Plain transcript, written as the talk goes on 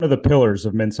One of the pillars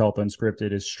of Men's Health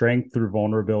Unscripted is strength through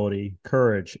vulnerability,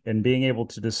 courage, and being able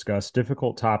to discuss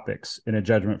difficult topics in a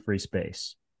judgment-free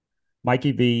space.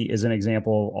 Mikey V is an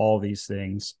example of all of these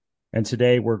things, and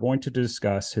today we're going to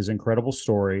discuss his incredible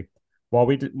story. While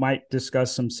we might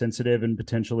discuss some sensitive and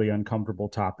potentially uncomfortable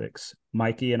topics,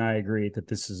 Mikey and I agree that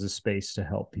this is a space to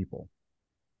help people.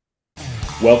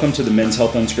 Welcome to the Men's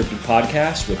Health Unscripted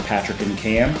podcast with Patrick and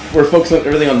Cam. We're focused on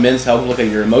everything on men's health, look at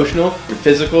your emotional, your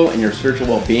physical, and your spiritual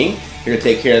well-being. You're going to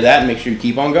take care of that and make sure you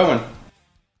keep on going.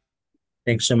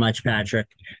 Thanks so much, Patrick.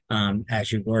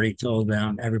 As you've already told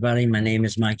everybody, my name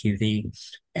is Mikey V,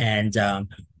 and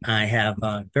I have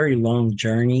a very long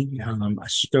journey, a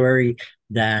story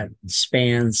that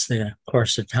spans the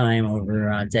course of time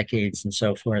over decades and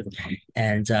so forth.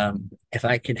 And if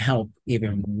I could help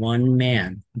even one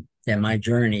man, then my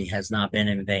journey has not been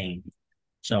in vain.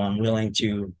 So I'm willing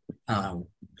to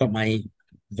put my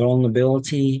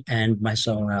vulnerability and my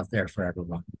soul out there for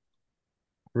everyone.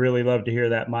 Really love to hear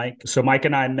that, Mike. So Mike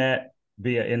and I met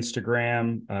via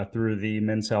Instagram through the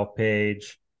Men's Health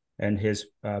page and his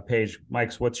page.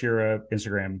 Mike's, what's your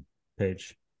Instagram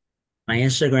page? My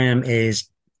Instagram is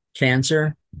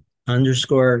cancer_journey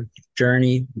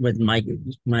with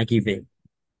Mikey V.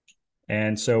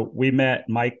 And so we met.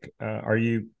 Mike, are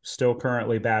you still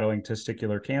currently battling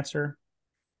testicular cancer?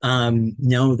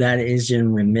 No, that is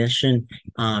in remission.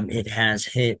 It has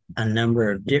hit a number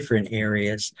of different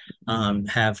areas,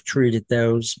 have treated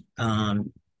those.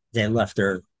 They left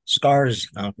their scars,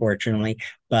 unfortunately,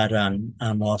 but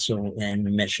I'm also in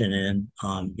remission in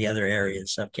the other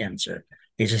areas of cancer.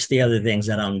 It's just the other things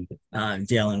that I'm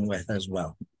dealing with as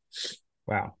well.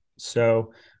 Wow.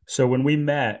 So when we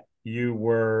met, you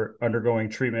were undergoing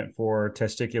treatment for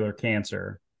testicular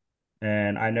cancer.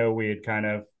 And I know we had kind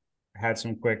of had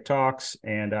some quick talks,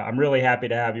 and I'm really happy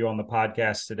to have you on the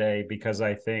podcast today because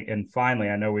I think, and finally,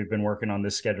 I know we've been working on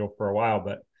this schedule for a while,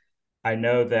 but I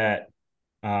know that,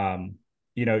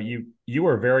 you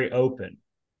were very open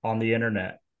on the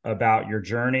internet about your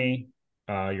journey,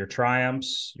 your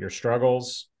triumphs, your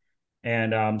struggles.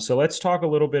 And so let's talk a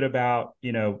little bit about,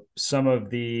 some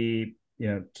of the,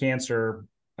 cancer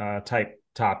type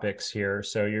topics here.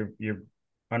 So you're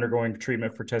undergoing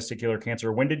treatment for testicular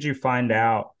cancer. When did you find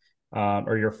out,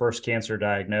 or your first cancer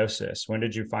diagnosis? When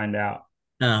did you find out?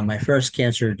 My first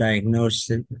cancer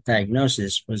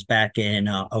diagnosis was back in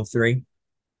 2003,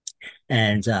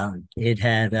 and it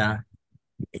had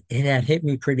hit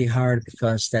me pretty hard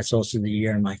because that's also the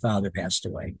year my father passed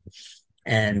away.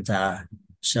 And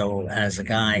so as a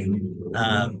guy,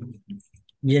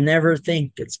 you never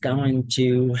think it's going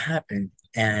to happen.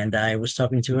 And I was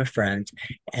talking to a friend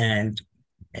and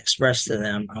expressed to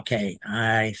them, okay,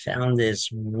 I found this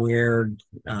weird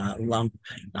lump.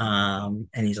 And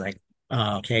he's like,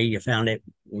 oh, okay, you found it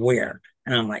where?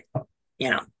 And I'm like,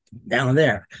 down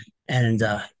there. And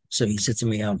so he said to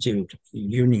me, oh, dude,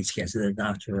 you need to get to the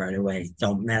doctor right away.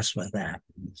 Don't mess with that.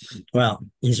 Well,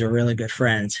 he's a really good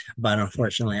friend, but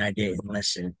unfortunately I didn't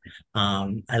listen.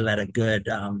 I let a good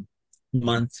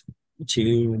month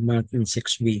and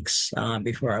 6 weeks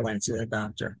before I went to the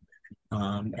doctor.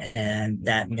 And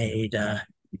that made the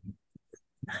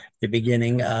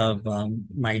beginning of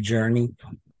my journey.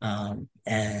 And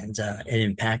it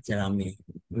impacted on me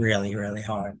really, really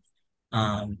hard.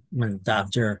 When the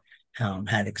doctor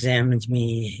had examined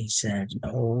me, he said,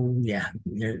 "Oh yeah,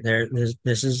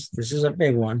 this is a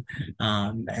big one,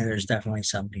 and there's definitely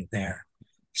something there."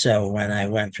 So when I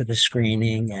went for the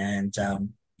screening and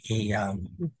he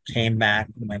came back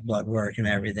with my blood work and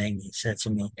everything, he said to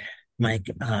me, Mike,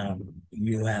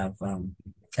 you have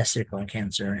testicular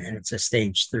cancer, and it's a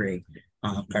stage 3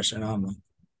 carcinoma.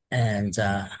 And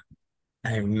I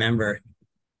remember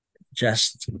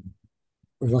just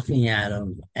looking at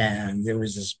him, and there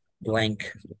was this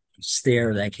blank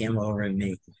stare that came over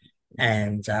me,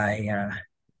 and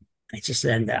I just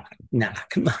said, nah,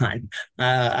 come on.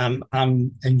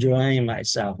 I'm enjoying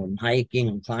myself. I'm hiking,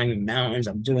 I'm climbing mountains,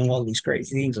 I'm doing all these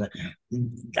crazy things.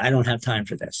 I don't have time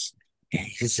for this. And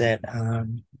he said,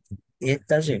 it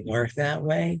doesn't work that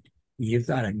way. You've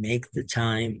got to make the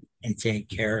time and take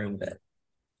care of it.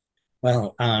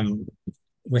 Well,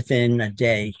 within a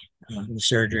day, the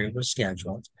surgery was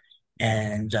scheduled,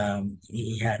 and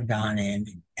he had gone in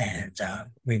and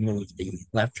removed the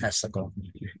left testicle,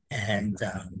 and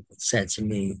said to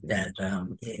me that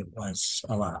it was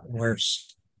a lot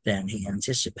worse than he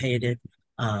anticipated.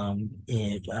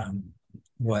 It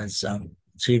was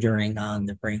teetering on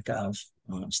the brink of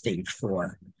stage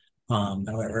 4.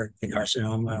 However, the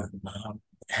carcinoma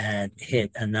had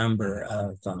hit a number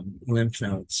of lymph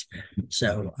nodes,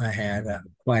 so I had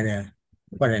quite a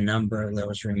number of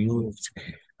those removed.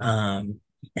 um,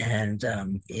 and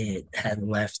it had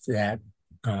left that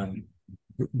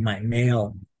my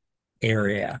male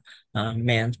area,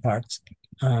 man's parts,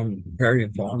 very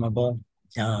vulnerable,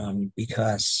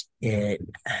 because the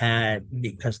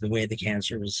way the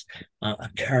cancer was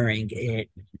occurring, it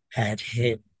had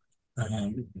hit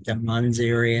the Mons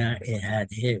area, it had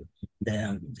hit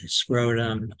the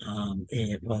scrotum,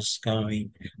 it was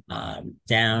going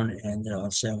down, and it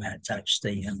also had touched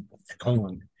the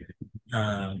colon.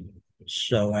 Um,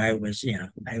 so I was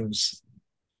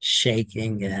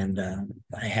shaking, and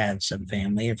I had some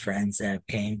family and friends that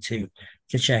came to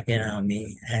check in on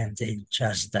me, and they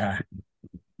just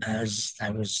as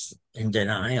I was in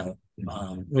denial,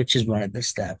 which is one of the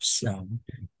steps,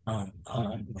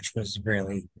 which was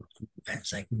really, I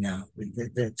was like, no,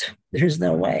 there's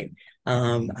no way.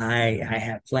 I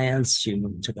have plans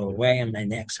to go away on my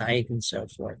next hike and so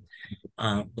forth.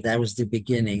 But that was the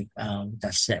beginning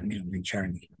that set me on my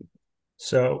journey.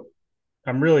 So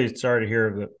I'm really sorry to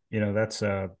hear that, that's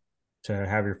to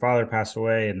have your father pass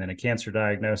away and then a cancer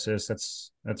diagnosis.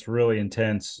 That's really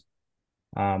intense.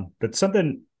 But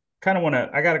something kind of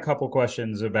I got a couple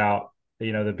questions about,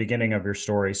 the beginning of your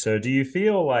story. So do you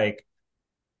feel like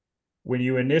when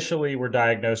you initially were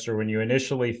diagnosed or when you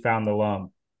initially found the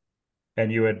lump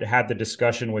and you had the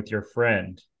discussion with your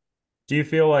friend, do you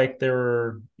feel like there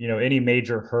were, any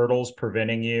major hurdles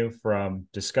preventing you from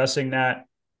discussing that,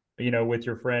 with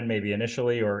your friend maybe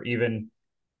initially, or even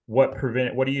what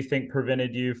do you think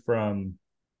prevented you from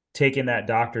taking that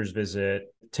doctor's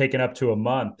visit, taking up to a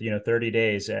month, 30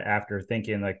 days after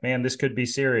thinking like, man, this could be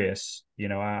serious.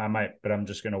 I might, but I'm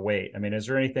just going to wait. I mean, is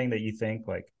there anything that you think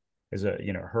like is a,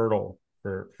 hurdle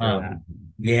for that?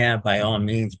 Yeah, by all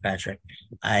means, Patrick.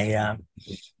 I uh,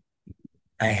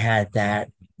 I had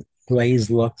that glazed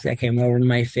look that came over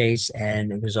my face,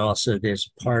 and it was also this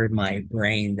part of my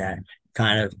brain that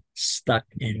kind of stuck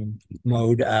in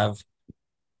mode of,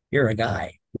 you're a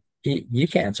guy. You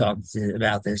can't talk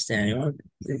about this to anyone.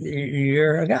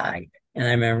 You're a guy. And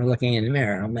I remember looking in the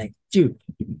mirror, and I'm like, dude,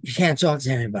 you can't talk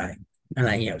to anybody. And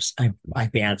I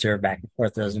banter back and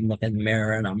forth as I'm looking in the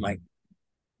mirror, and I'm like,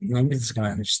 nobody's going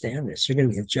to understand this. You're going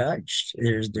to get judged.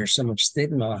 There's so much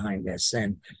stigma behind this,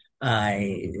 and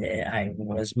I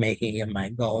was making it my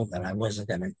goal that I wasn't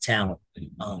going to tell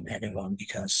anyone,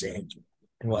 because it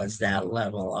was that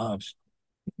level of,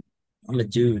 I'm a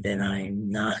dude and I'm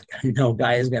not, no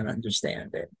guy is going to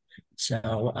understand it.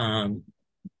 So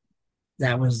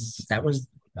that was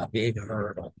a big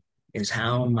hurdle, is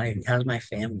how's my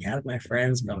family, how's my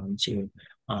friends going to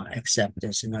accept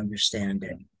this and understand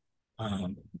it.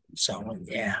 Um, so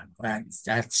yeah,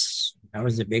 that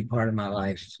was a big part of my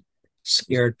life.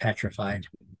 Scared, petrified.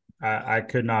 I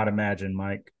could not imagine,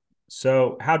 Mike.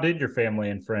 So how did your family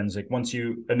and friends, like once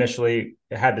you initially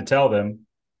had to tell them,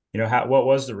 what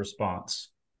was the response?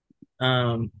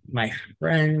 My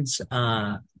friends,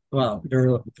 well,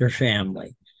 they're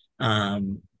family,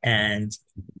 and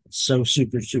so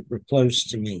super super close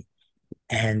to me,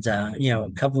 and a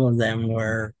couple of them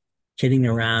were kidding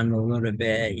around a little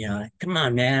bit, like, come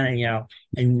on, man,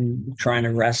 and trying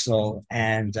to wrestle.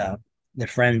 And the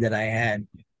friend that I had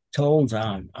told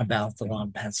about the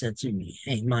lump had said to me,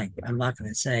 "Hey, Mike, I'm not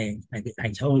going to say I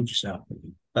told you so,"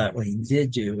 but what he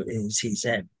did do is he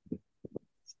said,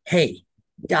 "Hey,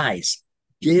 guys,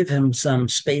 give him some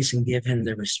space and give him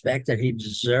the respect that he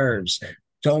deserves.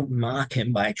 Don't mock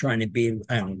him by trying to be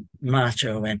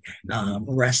macho and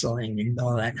wrestling and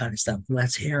all that kind of stuff.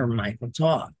 Let's hear Michael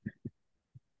talk."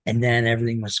 And then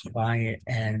everything was quiet,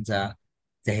 and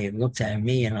they looked at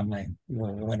me, and I'm like,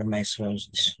 well, what am I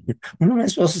supposed to, what am I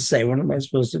supposed to say? What am I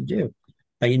supposed to do?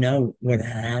 But what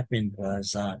happened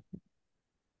was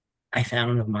I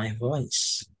found my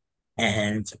voice,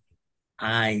 and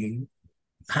I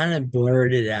kind of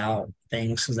blurted out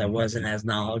things because I wasn't as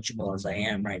knowledgeable as I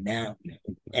am right now.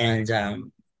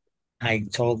 And I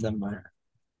told them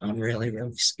I'm really,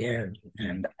 really scared,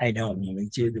 and I don't want to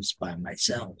do this by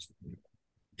myself.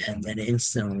 And then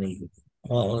instantly,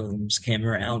 all of them came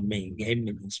around me and gave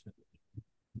me this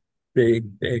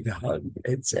big, big hug.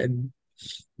 It said,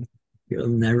 "You'll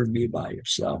never be by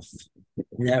yourself,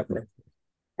 never."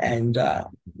 And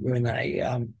when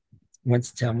I went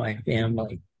to tell my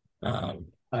family,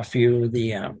 a few of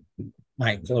the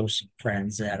my close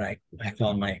friends that I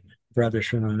call my brothers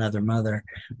from another mother,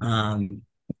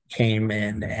 came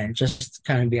in and just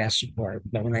kind of be as support.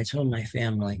 But when I told my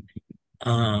family,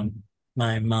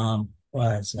 my mom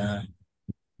was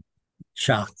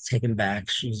shocked, taken back.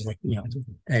 She's like, an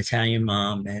Italian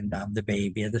mom, and the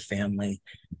baby of the family.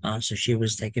 So she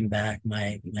was taken back.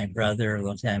 My brother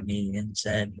looked at me and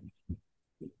said,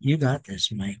 you got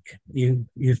this, Mike.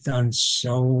 You've done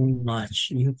so much.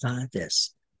 You got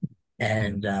this.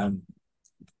 And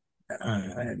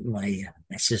my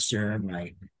sister,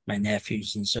 my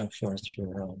nephews, and so forth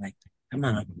were all like, "Come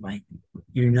on, Mike.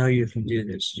 You know you can do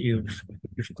this. You've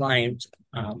climbed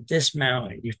this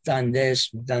mountain. You've done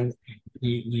this. You've done.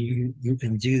 You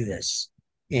can do this."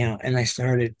 You know, and I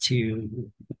started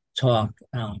to talk,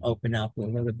 open up a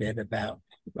little bit about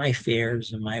my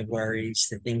fears and my worries,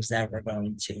 the things that were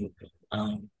going to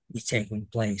be taking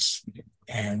place,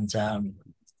 and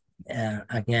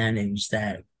again, it was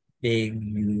that big,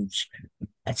 huge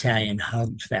Italian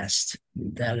hug fest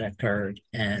that occurred,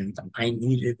 and I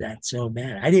needed that so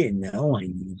bad. I didn't know I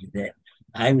needed it.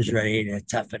 I was ready to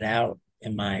tough it out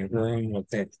in my room with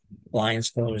the blinds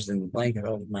closed and the blanket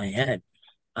over my head.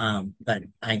 But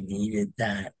I needed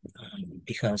that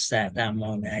because that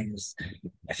moment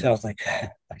I felt like I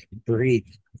could breathe.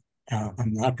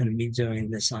 I'm not going to be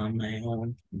doing this on my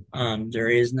own. There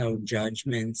is no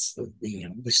judgments.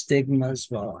 The stigmas.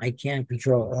 Well, I can't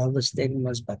control all the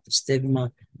stigmas, but the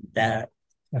stigma that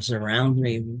was around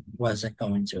me wasn't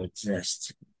going to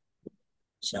exist.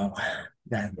 So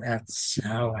that's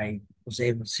how I was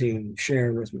able to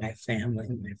share with my family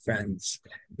and my friends.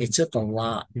 It took a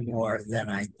lot more than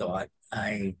I thought.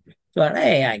 I thought,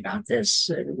 hey, I got this.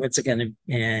 What's it gonna?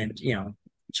 And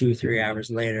 2, 3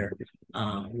 hours later,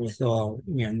 with all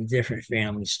the different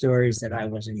family stories that I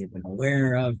wasn't even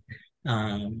aware of,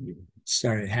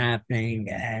 started happening,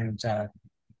 and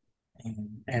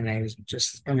I was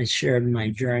just kind of shared my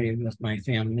journey with my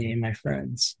family and my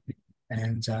friends,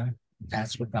 and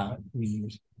that's what got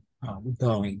me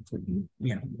going,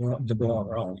 the ball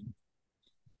rolling.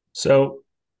 So,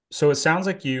 so it sounds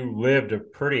like you lived a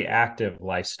pretty active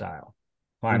lifestyle,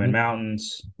 climbing Mhm.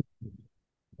 mountains,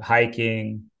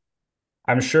 hiking.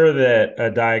 I'm sure that a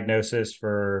diagnosis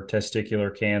for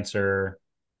testicular cancer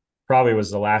probably was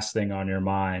the last thing on your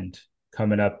mind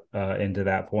coming up into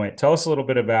that point. Tell us a little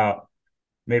bit about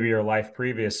maybe your life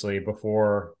previously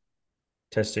before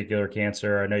testicular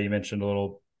cancer. I know you mentioned a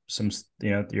little some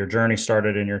your journey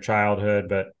started in your childhood,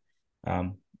 but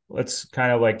let's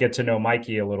kind of like get to know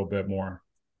Mikey a little bit more.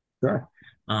 Sure.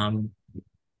 Um,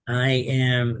 I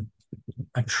am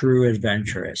a true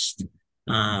adventurist.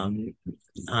 Um,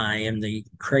 I am the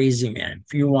crazy man.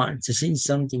 If you want to see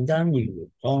something done,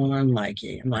 you call on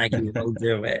Mikey, and Mikey will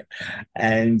do it.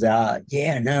 And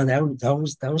yeah, no,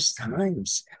 those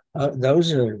times,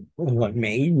 those are what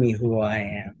made me who I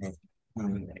am.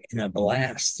 In a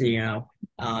blast,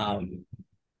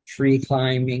 free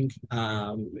climbing,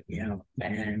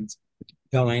 and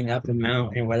going up a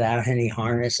mountain without any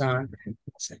harness on.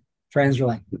 So friends were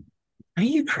like, "Are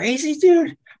you crazy,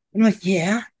 dude?" I'm like,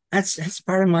 "Yeah, that's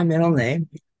part of my middle name."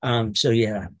 So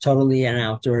yeah, totally an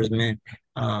outdoorsman,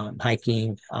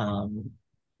 hiking,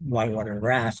 whitewater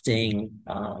rafting,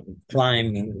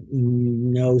 climbing.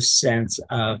 No sense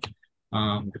of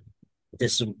um,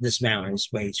 this mountain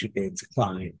is way too big to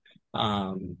climb.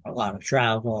 A lot of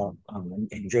travel.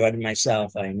 Enjoyed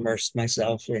myself. I immersed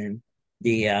myself in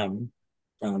the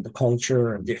the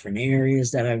culture of different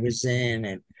areas that I was in,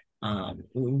 and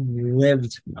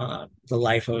lived the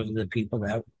life of the people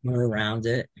that were around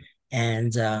it.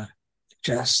 And I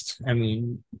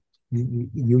mean,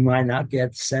 you might not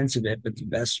get the sense of it, but the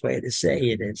best way to say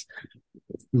it is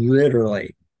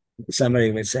literally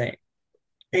somebody would say,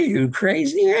 "Are you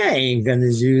crazy? I ain't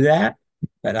gonna do that."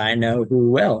 But I know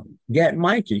who will. Get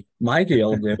Mikey. Mikey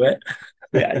will do it.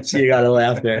 Yeah, so you got to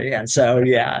laugh there. Yeah, so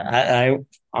yeah,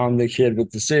 I'm the kid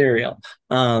with the cereal.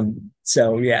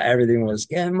 So yeah, everything was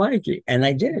get Mikey, and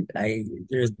I did.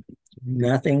 There's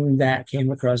nothing that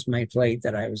came across my plate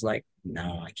that I was like,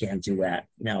 no, I can't do that.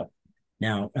 No,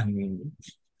 no. I mean,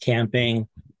 camping,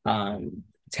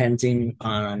 tenting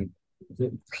on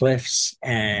the cliffs,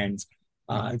 and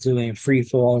doing free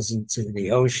falls into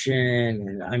the ocean,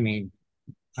 and I mean,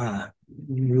 uh,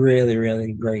 really,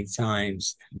 really great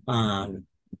times.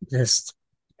 Just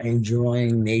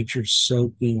enjoying nature,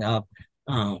 soaking up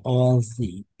all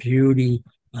the beauty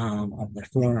of the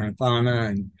flora and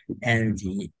fauna, and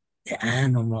the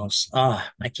animals.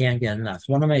 I can't get enough.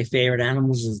 One of my favorite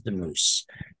animals is the moose.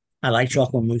 I like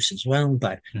chocolate mousse as well,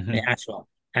 but the Mm-hmm. actual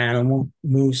animal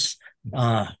moose,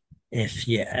 uh, if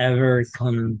you ever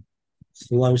come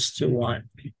close to one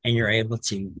and you're able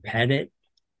to pet it,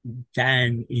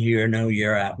 then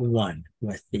you're at one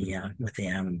with the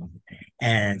animal.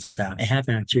 And it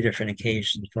happened on 2 different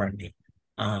occasions for me.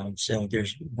 So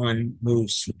there's one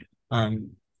moose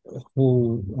um,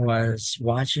 who was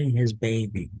watching his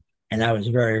baby, and I was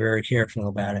very, very careful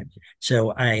about it.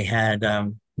 So I had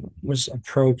was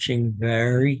approaching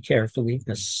very carefully,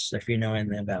 because if you know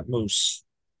anything about moose,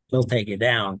 they'll take you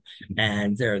down,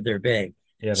 and they're big.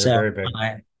 Yeah, they're So very big.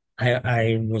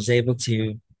 I was able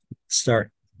to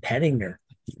start petting her,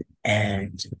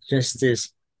 and just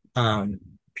this um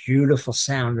beautiful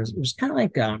sound. It was kind of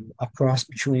like a cross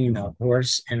between a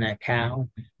horse and a cow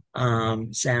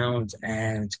sound,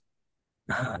 and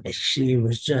she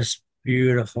was just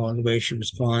beautiful in the way she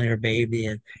was calling her baby.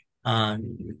 And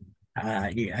um,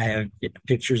 I have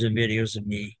pictures and videos of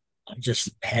me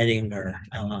just petting her,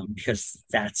 because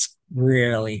that's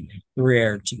really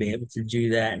rare to be able to do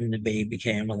that. And the baby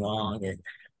came along,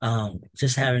 and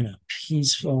just having a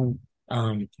peaceful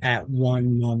at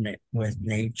one moment with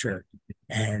nature.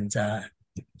 And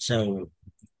so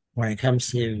when it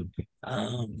comes to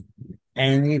um,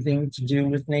 anything to do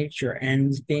with nature,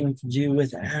 anything to do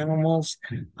with animals,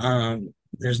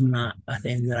 there's not a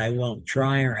thing that I won't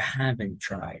try or haven't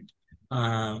tried.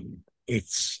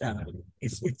 It's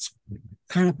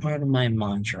kind of part of my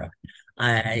mantra.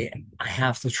 I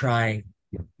have to try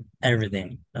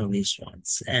everything at least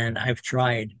once, and I've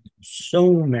tried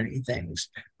so many things.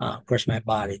 Of course, my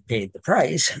body paid the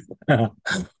price.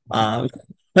 um,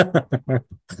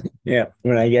 yeah,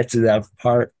 when I get to that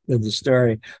part of the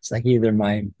story, it's like either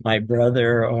my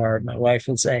brother or my wife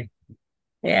will say,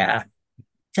 "Yeah,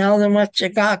 tell them what you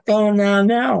got going on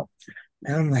now."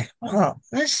 And I'm like, "Oh,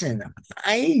 listen,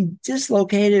 I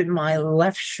dislocated my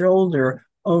left shoulder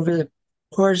over the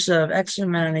course of X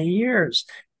amount of years.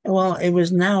 Well, it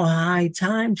was now high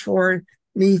time for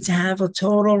me to have a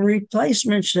total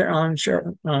replacement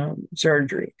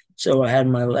surgery." So I had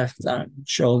my left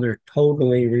shoulder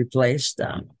totally replaced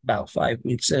about 5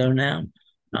 weeks ago now.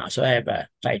 So I have a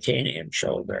titanium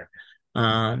shoulder.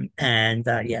 And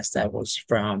yes, that was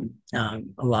from a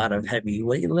lot of heavy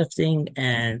weightlifting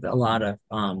and a lot of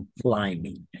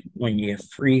climbing. When you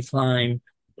free climb,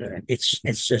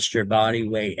 it's just your body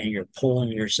weight, and you're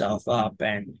pulling yourself up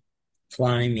and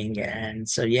climbing. And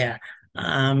so yeah,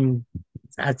 um,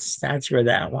 that's where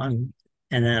that one.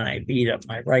 And then I beat up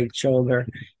my right shoulder.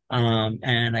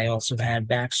 And I also had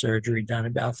back surgery done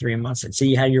about 3 months. So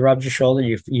you had you rubbed your shoulder,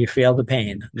 you feel the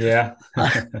pain. Yeah.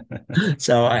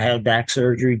 So I had back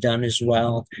surgery done as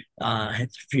well. I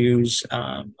had to fuse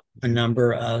a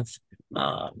number of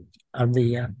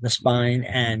the spine,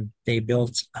 and they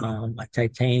built a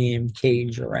titanium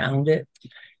cage around it.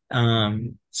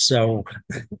 So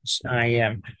I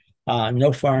am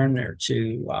no foreigner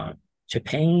to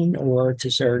pain or to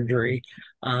surgery.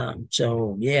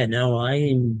 So yeah, no, I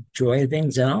enjoy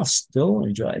things, and I'll still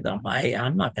enjoy them.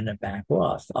 I'm not going to back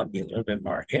off. I'll be a little bit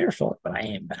more careful, but I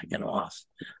am backing off.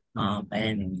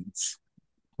 And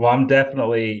Well, I'm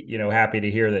definitely, happy to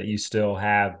hear that you still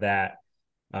have that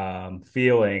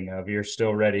feeling of you're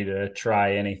still ready to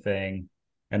try anything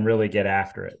and really get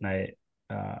after it. And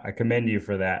I commend you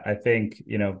for that. I think,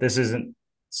 this isn't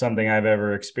something I've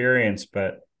ever experienced,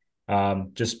 but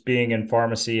just being in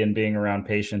pharmacy and being around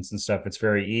patients and stuff, it's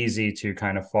very easy to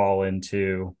kind of fall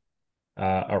into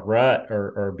a rut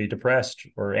or be depressed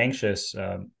or anxious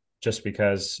just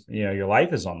because, your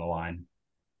life is on the line.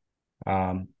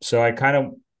 So I kind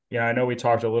of, I know we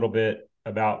talked a little bit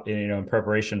about, in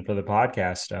preparation for the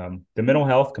podcast, the mental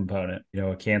health component,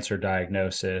 a cancer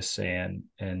diagnosis and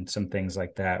some things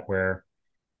like that, where,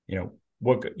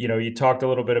 you talked a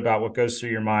little bit about what goes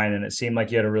through your mind, and it seemed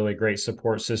like you had a really great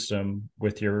support system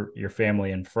with your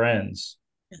family and friends.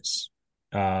 yes,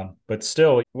 But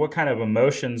still, what kind of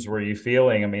emotions were you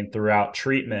feeling? I mean, throughout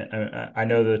treatment, I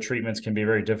know the treatments can be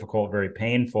very difficult, very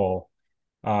painful.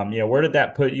 Where did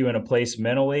that put you in a place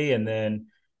mentally? And then,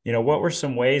 what were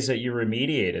some ways that you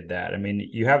remediated that? I mean,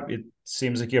 it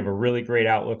seems like you have a really great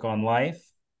outlook on life.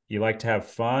 You like to have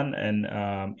fun. And,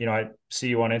 I see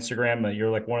you on Instagram that you're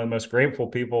like one of the most grateful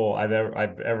people I've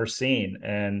ever seen.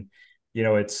 And,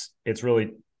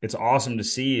 it's awesome to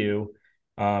see you,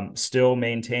 still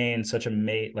maintain such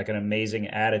like an amazing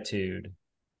attitude,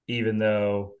 even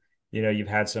though, you've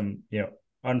had some,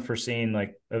 unforeseen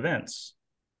like events.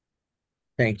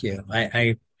 thank you.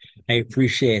 I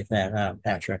appreciate that,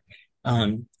 Patrick.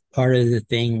 Part of the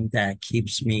thing that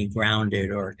keeps me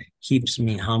grounded or keeps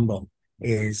me humble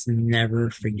is never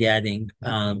forgetting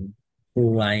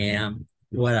who I am,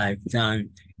 what I've done,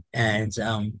 and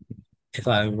if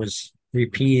I was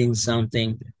repeating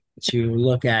something, to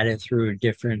look at it through a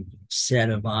different set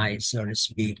of eyes, so to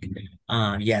speak.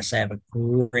 Yes, I have a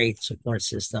great support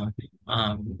system.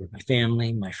 My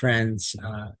family, my friends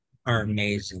are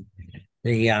amazing.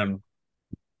 The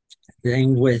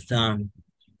thing with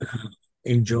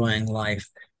enjoying life,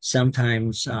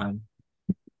 sometimes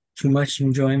too much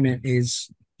enjoyment is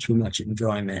too much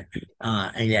enjoyment.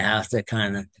 And you have to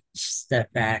kind of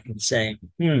step back and say,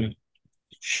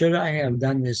 should I have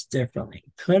done this differently?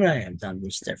 Could I have done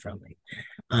this differently?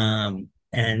 And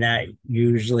that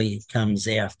usually comes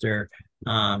after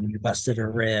you busted a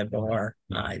rib or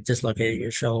dislocated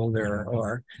your shoulder,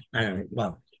 or I don't know.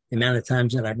 Well, the amount of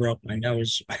times that I broke my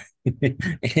nose,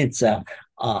 it's a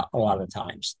lot of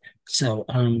times. So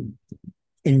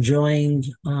enjoying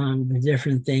the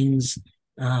different things,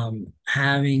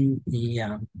 having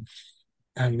the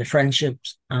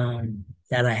friendships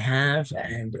that I have,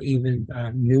 and even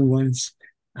new ones.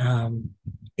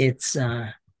 It's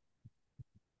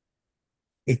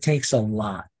it takes a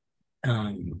lot.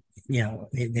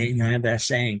 They have that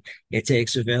saying, it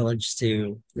takes a village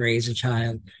to raise a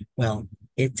child. Well,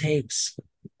 it takes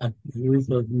a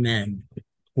group of men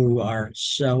who are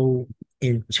so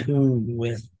in tune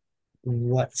with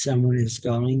what someone is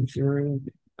going through,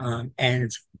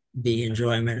 and the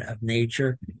enjoyment of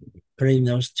nature. Putting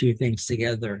those two things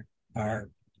together are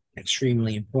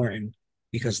extremely important,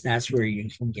 because that's where you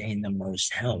can gain the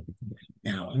most help.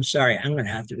 Now, I'm sorry, I'm going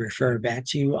to have to refer back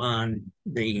to you on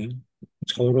the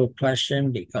total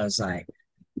question, because I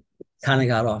kind of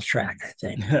got off track, I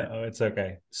think. Oh, it's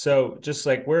okay. So just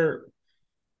like we're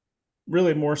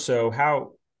really more so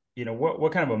how,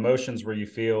 what kind of emotions were you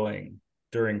feeling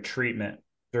during treatment,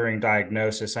 during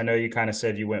diagnosis? I know you kind of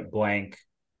said you went blank.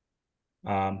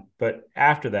 But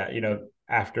after that,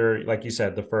 after, like you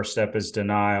said, the first step is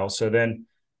denial. So then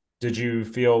did you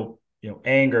feel,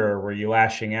 anger? Were you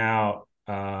lashing out?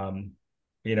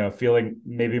 Feeling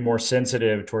maybe more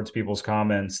sensitive towards people's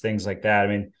comments, things like that. I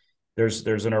mean,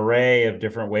 there's an array of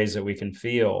different ways that we can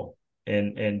feel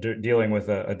in dealing with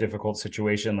a difficult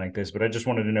situation like this. But I just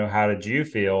wanted to know, how did you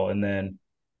feel? And then,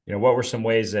 what were some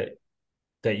ways that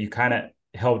you kind of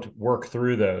helped work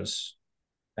through those,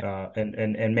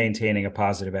 and maintaining a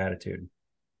positive attitude?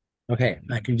 Okay,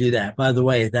 I can do that. By the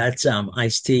way, that's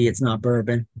iced tea. It's not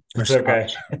bourbon or It's okay.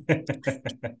 scotch.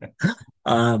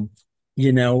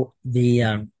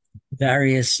 The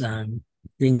various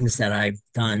things that I've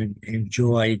done,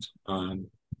 enjoyed,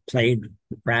 played,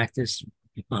 practiced,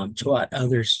 taught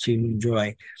others to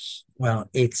enjoy. Well,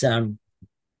 it's when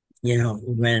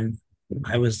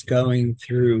I was going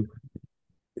through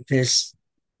this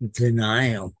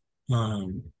denial,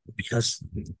 because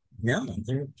no,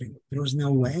 there was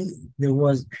no way. There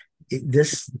was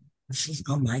this is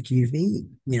on Mikey V.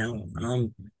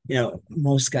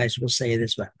 Most guys will say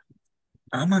this, but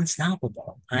I'm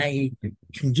unstoppable. I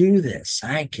can do this.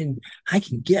 I can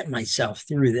get myself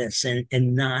through this and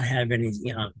not have any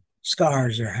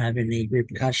scars or have any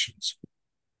repercussions.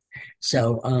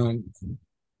 So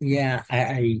yeah,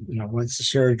 once the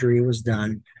surgery was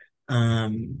done,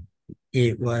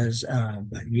 it was a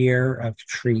year of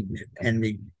treatment, and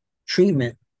the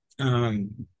treatment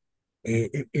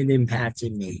it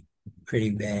impacted me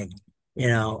pretty big.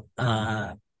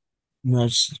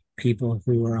 Most people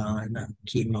who are on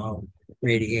chemo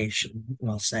radiation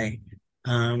will say,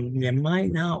 you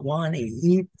might not want to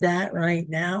eat that right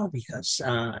now, because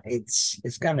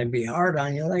it's going to be hard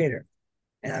on you later.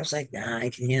 And I was like, nah, I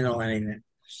can handle anything.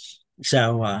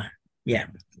 So yeah,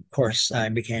 of course, I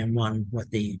became one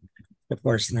with the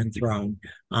porcelain throne,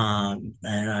 and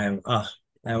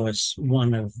that was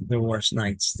one of the worst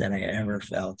nights that I ever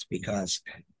felt, because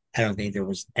I don't think there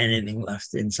was anything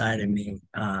left inside of me.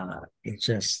 It's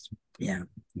just, yeah,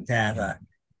 that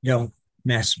don't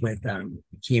mess with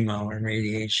chemo and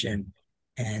radiation.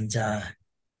 And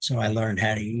so I learned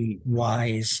how to eat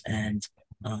wise and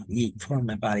eat for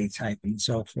my body type and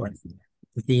so forth.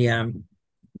 The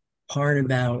part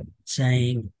about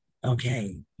saying,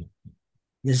 okay,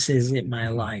 this isn't my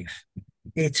life.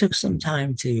 It took some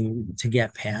time to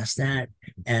get past that,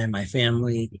 and my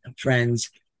family, friends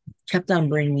kept on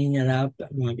bringing it up.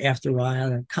 After a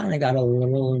while, it kind of got a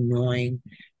little annoying,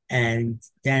 and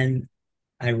then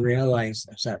I realized,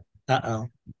 I said, "Uh-oh,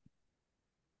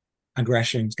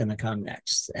 aggression's going to come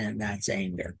next, and that's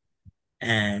anger."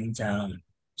 And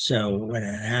so what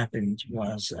had happened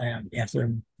was,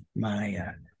 after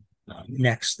my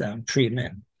next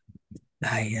treatment,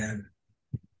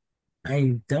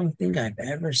 I don't think I've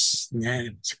ever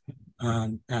snapped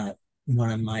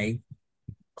one of my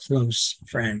close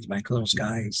friends, my close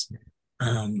guys.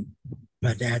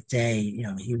 But that day,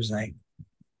 he was like,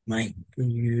 Mike,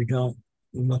 you don't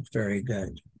look very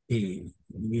good. You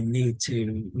need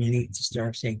to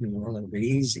start taking it a little bit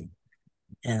easy.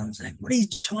 And I was like, what are you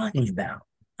talking about?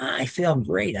 I feel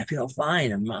great. I feel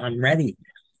fine. I'm ready.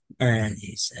 And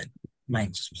he said,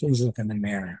 Mike, just please look in the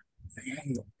mirror.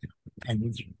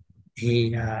 And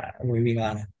he, when we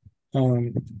got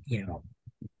home,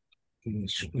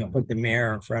 put the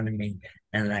mirror in front of me,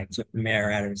 and I took the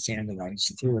mirror out of his hand and I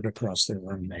just threw it across the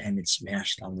room, and it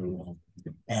smashed on the wall.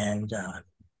 And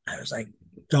I was like,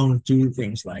 "Don't do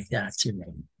things like that to me.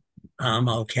 I'm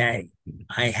okay.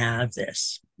 I have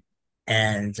this."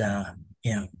 And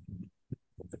you know,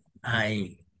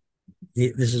 I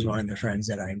this is one of the friends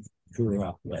that I grew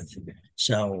up with,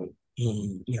 so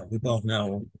we both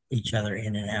know each other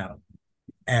in and out.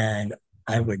 And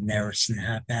I would never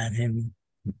snap at him,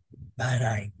 but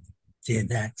I did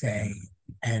that day.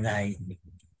 And I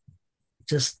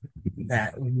just,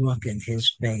 that look in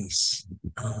his face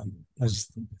was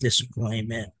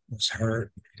disappointment, was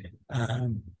hurt.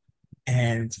 Um,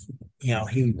 and,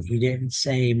 he didn't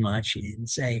say much. He didn't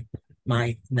say,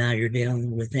 Mike, now you're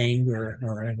dealing with anger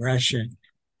or aggression.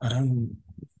 Um,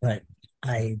 but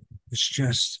I was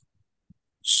just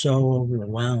so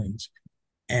overwhelmed.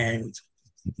 And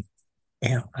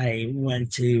I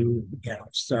went to,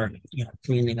 start,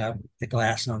 cleaning up the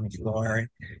glass on the floor.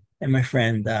 And my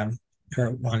friend,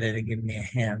 Kurt, wanted to give me a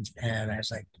hand. And I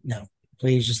was like, no,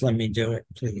 please just let me do it,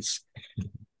 please.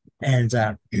 And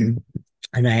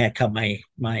and I had cut my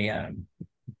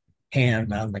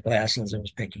hand on the glass as I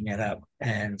was picking it up.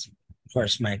 And of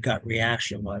course, my gut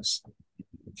reaction was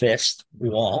fist,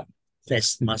 wall,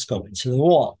 fist must go into the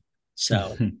wall.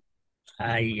 So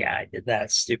I did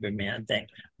that stupid man thing.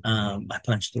 I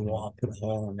punched the wall, put a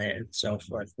hole in it, and so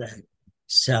forth. Then,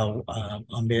 so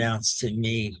unbeknownst to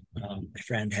me, my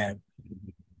friend had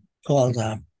called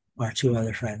our two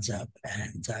other friends up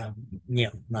and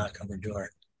knocked on the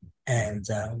door, and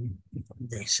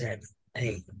they said,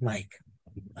 "Hey, Mike,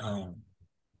 um,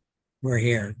 we're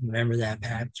here. Remember that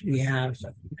pact we have?"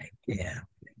 Like, yeah.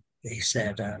 They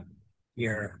said,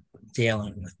 "You're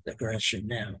dealing with aggression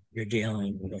now. You're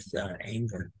dealing with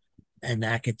anger, and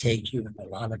that could take you in a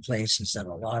lot of places and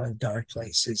a lot of dark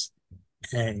places.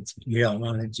 And you don't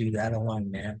want to do that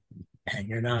alone, man. And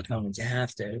you're not going to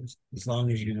have to, as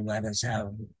long as you let us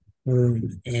have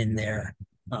room in there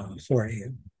for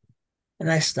you."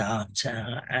 And I stopped,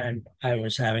 and I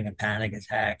was having a panic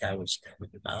attack. I was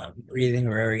breathing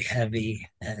very heavy,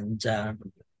 and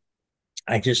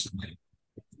I just,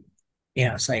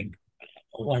 it's like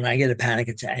when I get a panic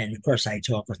attack, and of course I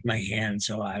talk with my hands,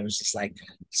 so I was just like,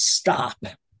 "Stop!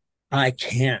 I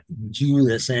can't do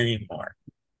this anymore."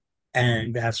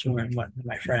 And that's when one of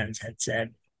my friends had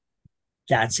said,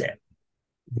 "That's it.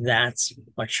 That's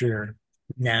what you're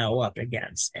now up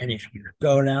against. And if you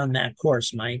go down that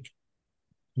course, Mike,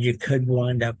 you could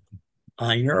wind up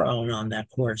on your own on that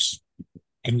course,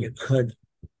 and you could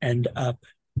end up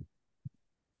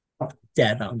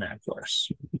dead on that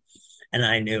course." And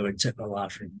I knew it took a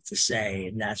lot for him to say.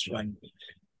 And that's when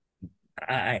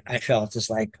I felt just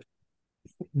like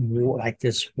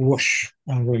this whoosh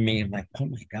over me. I'm like, oh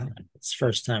my God, it's the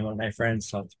first time one of my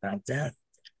friends talked about death.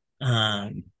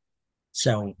 Um,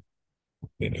 so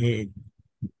it,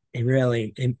 it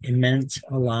really, it meant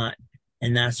a lot.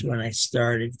 And that's when I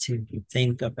started to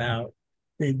think about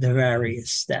the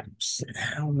various steps and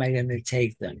how am I going to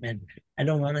take them. And I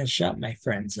don't want to shut my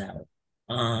friends out.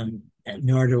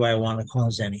 Nor do I want to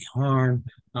cause any harm.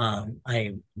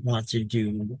 I want to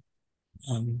do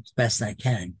the best I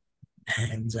can.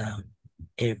 And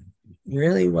it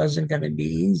really wasn't going to be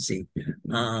easy.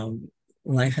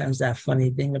 Life has that funny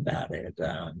thing about it.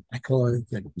 I call it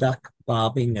the duck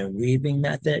bobbing and weaving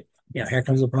method. Here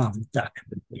comes a problem, duck,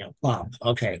 bob.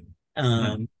 Okay.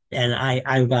 And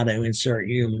I've got to insert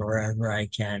humor wherever I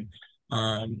can.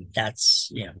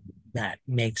 That's, that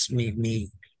makes me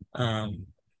me. Um,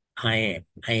 I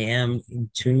am in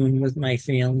tune with my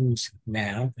feelings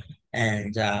now,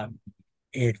 and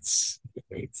it's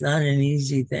not an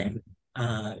easy thing.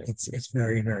 It's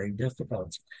very, very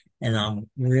difficult, and I'm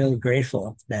really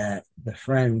grateful that the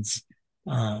friends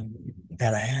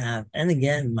that I have, and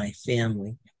again my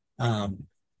family, um,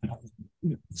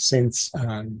 since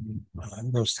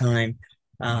those time,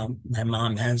 my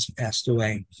mom has passed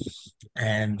away,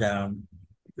 and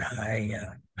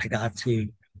I got to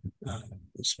uh,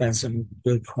 spend some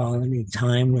good quality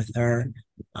time with her,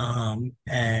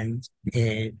 and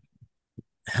it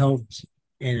helped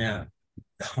in a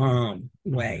calm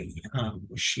way.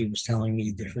 She was telling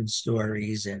me different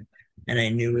stories, and I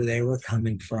knew where they were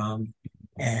coming from,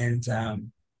 and I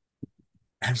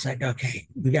was like, okay,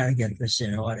 we got to get this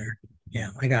in order.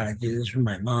 I got to do this for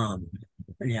my mom.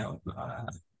 You know,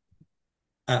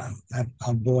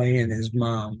 a boy and his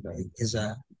mom is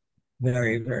a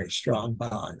very, very strong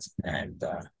bond, and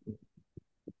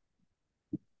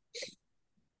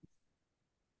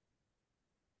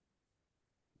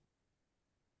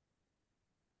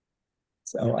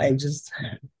so I just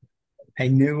I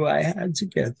knew I had to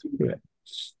get through it.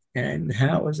 And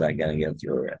how was I going to get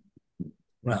through it?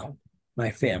 Well,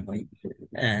 my family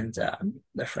and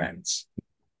the friends.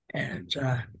 And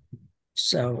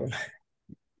so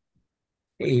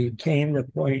it came to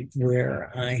the point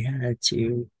where I had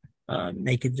to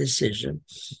make a decision.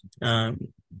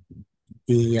 Um,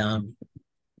 the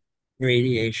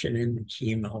radiation and the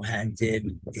chemo had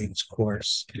did its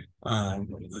course,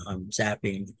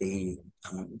 zapping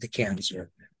the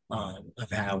cancer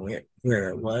of how it where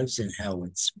it was and how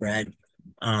it spread,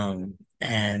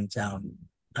 and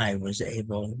I was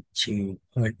able to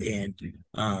put in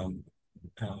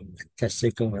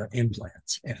testicular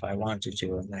implants if I wanted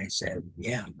to. And I said,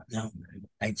 yeah, no,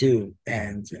 I do.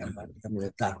 And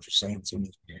the doctor saying to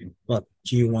me, well,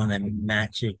 do you want to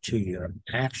match it to your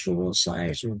actual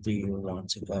size or do you want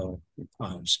to go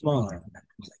smaller? And I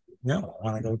was like, no, I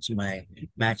want to go to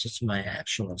match it to my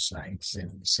actual size.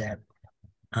 And he said,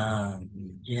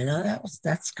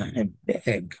 that's kind of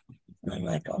big. And I'm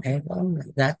like, okay, well,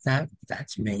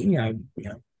 that's me.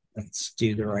 Let's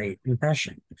do the right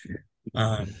impression.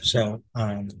 So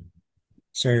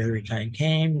surgery time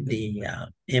came, the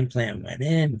implant went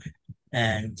in,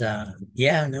 and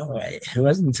yeah, no, it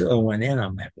wasn't until it went in,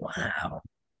 I'm like, wow,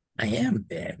 I am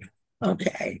big.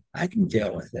 Okay, I can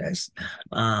deal with this.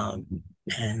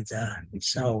 And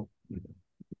so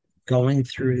going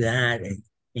through that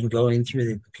and going through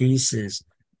the pieces,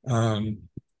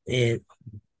 it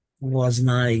was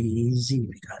not easy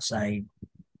because I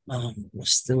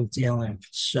was still dealing with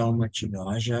so much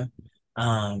nausea.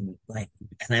 And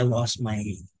I lost my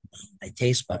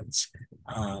taste buds.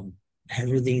 Um,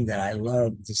 Everything that I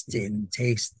loved just didn't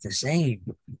taste the same.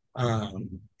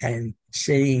 And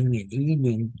sitting and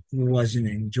eating wasn't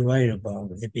enjoyable.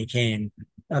 It became,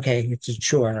 okay, it's a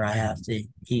chore. I have to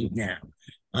eat now.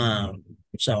 Um,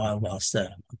 so I lost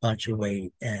a bunch of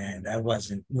weight and I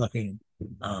wasn't looking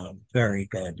very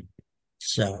good.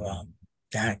 So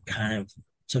that kind of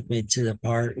took me to the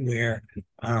part where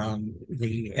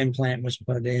the implant was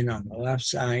put in on the left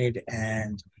side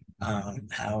and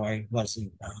how I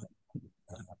wasn't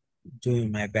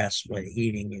doing my best with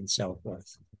eating and so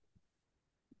forth.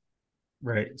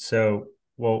 Right. So,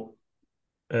 well,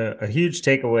 a huge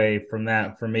takeaway from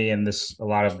that for me and this a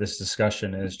lot of this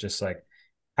discussion is just like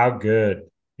how good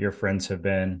your friends have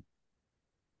been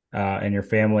and your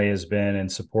family has been in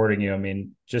supporting you. I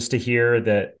mean, just to hear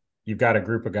that you've got a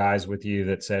group of guys with you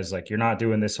that says like you're not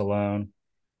doing this alone.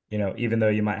 Even though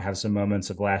you might have some moments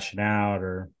of lashing out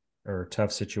or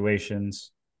tough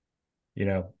situations,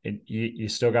 you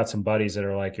still got some buddies that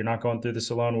are like you're not going through this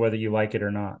alone, whether you like it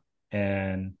or not.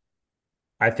 And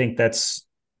I think that's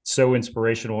so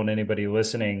inspirational. And anybody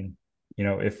listening,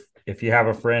 if you have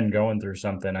a friend going through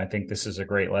something, I think this is a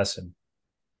great lesson,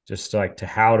 just like to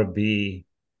how to be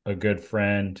a good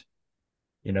friend,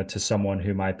 to someone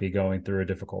who might be going through a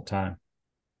difficult time.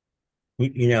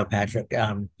 Patrick,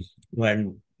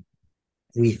 when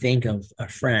we think of a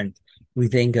friend, we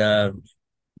think of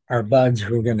our buds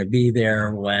who are going to be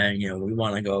there when we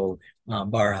want to go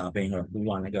bar hopping or we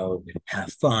want to go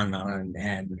have fun on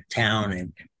and town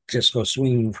and just go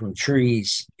swinging from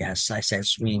trees. Yes, I said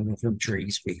swinging from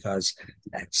trees because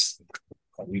that's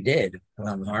what we did. Put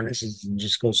on the harnesses and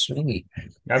just go swinging.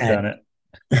 I've And done it.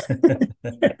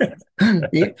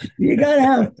 you gotta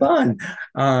have fun.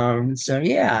 So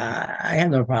yeah, I have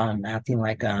no problem acting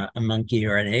like a monkey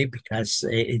or an ape because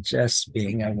it's just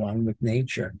being at one with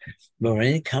nature. But when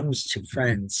it comes to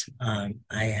friends, I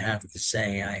have to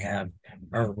say I have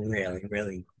a really,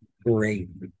 really great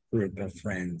group of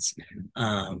friends.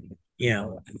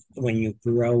 When you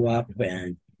grow up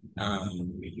and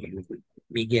you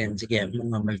begin to get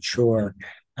more mature,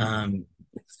 um,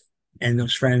 and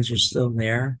those friends are still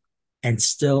there and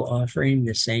still offering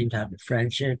the same type of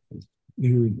friendship,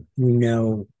 you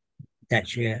know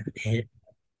that you hit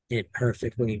it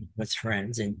perfectly with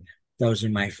friends. And those are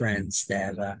my friends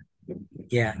that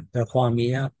yeah, they'll call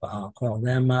me up, I'll call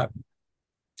them up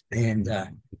and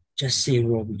just see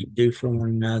what we can do for one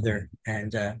another.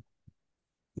 And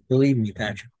believe me,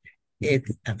 Patrick,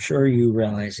 I'm sure you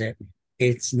realize it.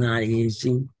 It's not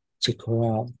easy to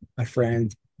call a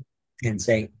friend and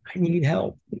say, I need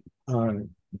help.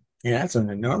 Um, and that's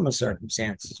under normal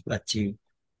circumstances, but to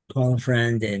call a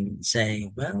friend and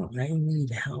say, well, I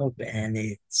need help and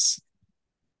it's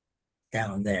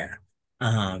down there.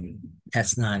 Um,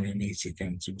 that's not an easy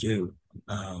thing to do.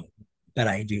 Um, but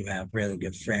I do have really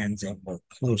good friends and we're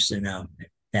close enough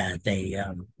that they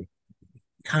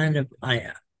kind of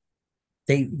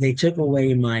they took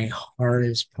away my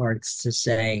hardest parts to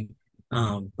say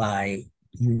by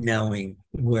knowing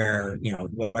where,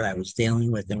 what I was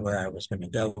dealing with and where I was going to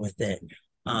go with it.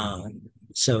 Um,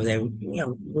 so they, we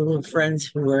were friends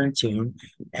who were in tune.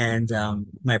 And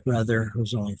my brother,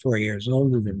 who's only 4 years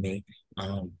older than me,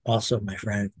 also my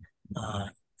friend, uh,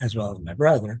 as well as my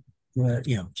brother,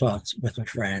 talked with a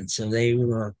friend. So they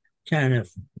were kind of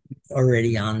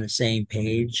already on the same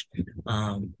page.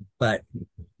 But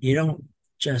you don't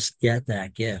just get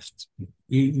that gift.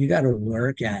 You got to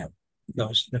work at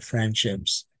the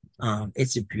friendships.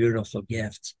 It's a beautiful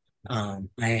gift. I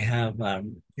have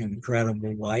an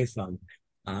incredible wife.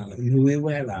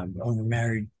 Newlywed. I'm only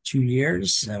married 2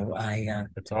 years, so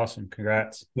That's awesome.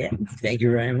 Congrats. yeah, thank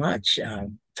you very much.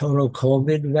 Total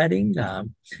COVID wedding.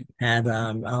 Had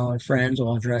our friends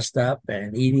all dressed up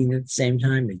and eating at the same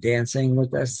time and dancing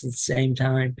with us at the same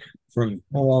time from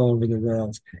all over the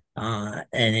world.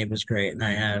 And it was great. And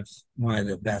I have one of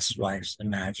the best wives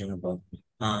imaginable.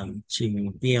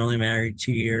 To be only married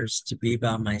 2 years, to be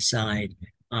by my side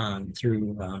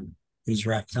through these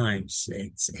rough times,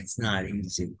 it's not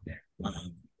easy.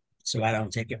 Um, so I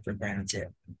don't take it for granted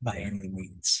by any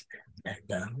means. And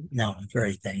no, I'm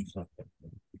very thankful.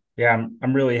 Yeah,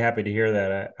 I'm really happy to hear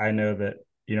that. I know that,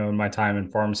 in my time in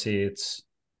pharmacy, it's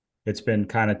been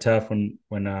kind of tough when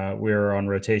we were on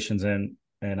rotations in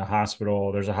a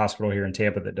hospital. There's a hospital here in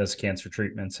Tampa that does cancer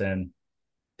treatments, and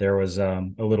there was a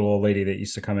little old lady that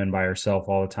used to come in by herself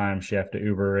all the time. She had to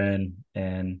Uber in,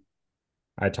 and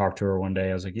I talked to her one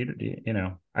day. I was like, I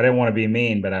didn't want to be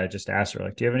mean, but I just asked her,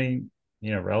 like, do you have any,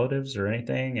 relatives or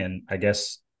anything? And I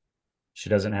guess she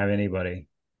doesn't have anybody.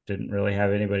 Didn't really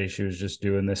have anybody. She was just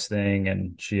doing this thing,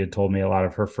 and she had told me a lot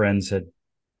of her friends had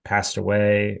passed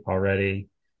away already.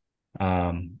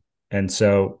 And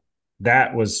so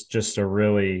that was just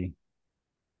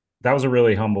that was a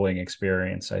really humbling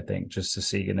experience, I think, just to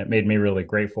see. And it made me really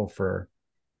grateful for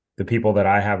the people that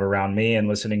I have around me, and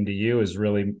listening to you is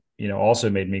really, also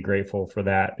made me grateful for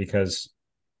that, because,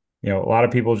 a lot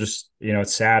of people just,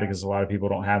 it's sad because a lot of people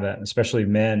don't have that, especially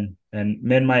men, and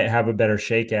men might have a better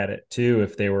shake at it too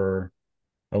if they were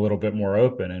a little bit more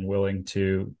open and willing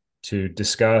to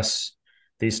discuss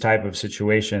these type of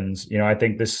situations. I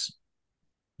think this,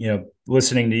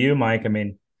 listening to you, Mike, I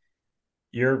mean,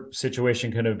 your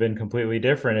situation could have been completely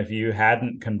different if you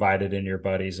hadn't confided in your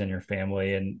buddies and your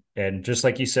family. And just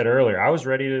like you said earlier, I was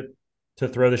ready to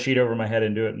throw the sheet over my head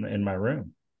and do it in my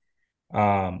room.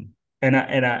 Um, and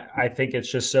I think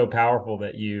it's just so powerful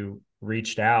that you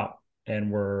reached out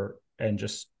and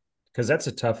just because that's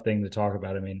a tough thing to talk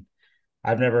about. I mean,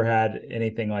 I've never had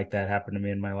anything like that happen to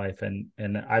me in my life, and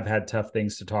I've had tough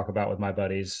things to talk about with my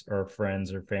buddies or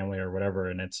friends or family or whatever,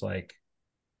 and it's like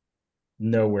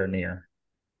nowhere near,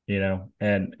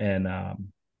 and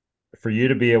for you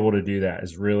to be able to do that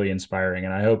is really inspiring,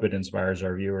 and I hope it inspires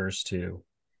our viewers to,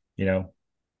 you know,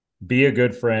 be a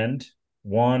good friend,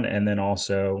 one, and then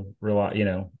also rely,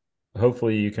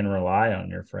 hopefully you can rely on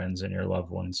your friends and your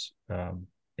loved ones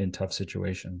in tough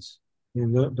situations.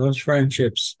 Those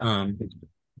friendships,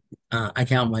 I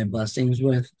count my blessings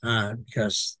with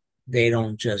because they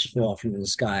don't just fall from the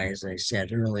sky, as I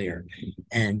said earlier.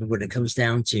 And what it comes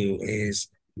down to is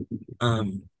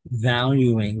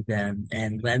valuing them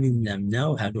and letting them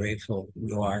know how grateful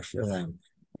you are for them.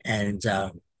 And,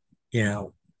 you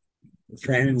know,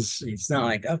 friends, it's not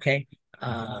like, okay,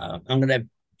 I'm going to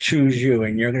choose you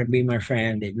and you're going to be my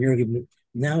friend and you're going to be,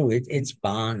 no, it's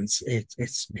bonds.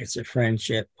 It's a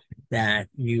friendship that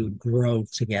you grow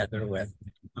together with.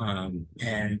 And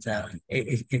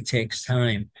it takes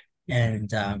time.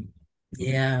 And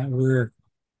yeah, we're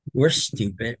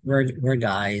stupid. We're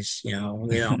guys, we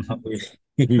don't always,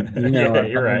 Yeah, what I'm you're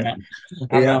talking right. about. You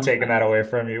I'm not know, taking that away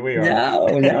from you. We are. no,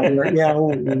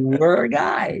 we're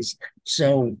guys.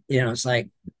 So, it's like,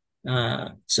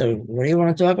 so what do you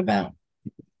want to talk about?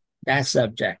 That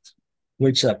subject.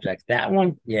 Which subject? That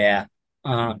one? Yeah.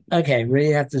 Okay, what do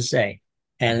you have to say?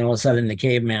 And then all of a sudden the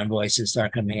caveman voices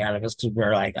start coming out of us because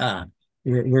we're like,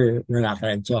 we're not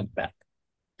going to talk about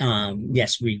it.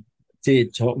 Yes, we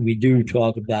do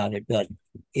talk about it, but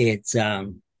it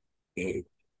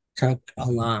took a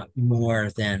lot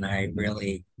more than I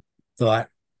really thought.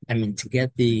 I mean, to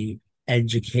get the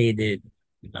educated,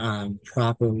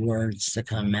 proper words to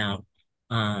come out,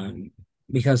 um,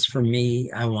 because for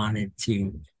me, I wanted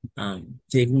to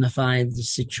dignify the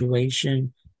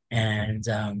situation, and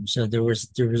so there was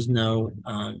no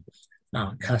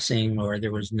cussing, or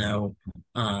there was no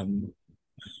um,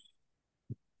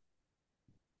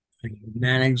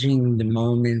 managing the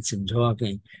moments and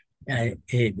talking.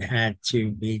 It had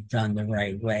to be done the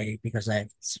right way because I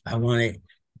wanted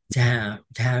to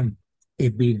have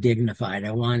it be dignified.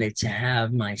 I wanted to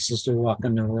have my sister walk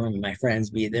in the room, my friends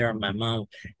be there, and my mom,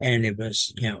 and it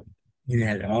was,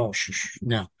 oh,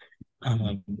 no.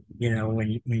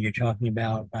 When you're talking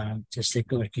about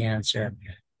testicular cancer,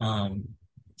 um,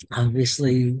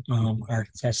 obviously, our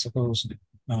testicles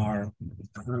are,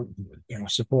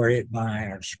 supported by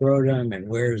our scrotum. And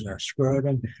where's our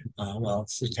scrotum? Well,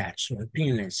 it's attached to the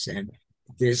penis, and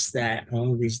this, that,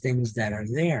 all of these things that are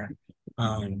there.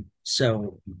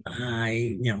 So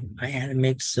I had to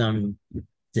make some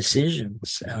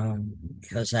decisions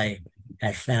because I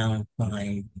had found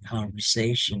my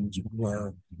conversations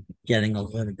were getting a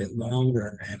little bit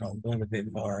longer and a little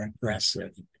bit more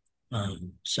aggressive.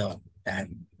 So that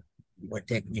would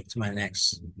take me to my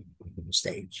next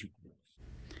stage.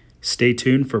 Stay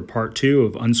tuned for part 2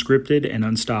 of Unscripted and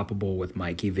Unstoppable with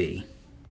Mikey V.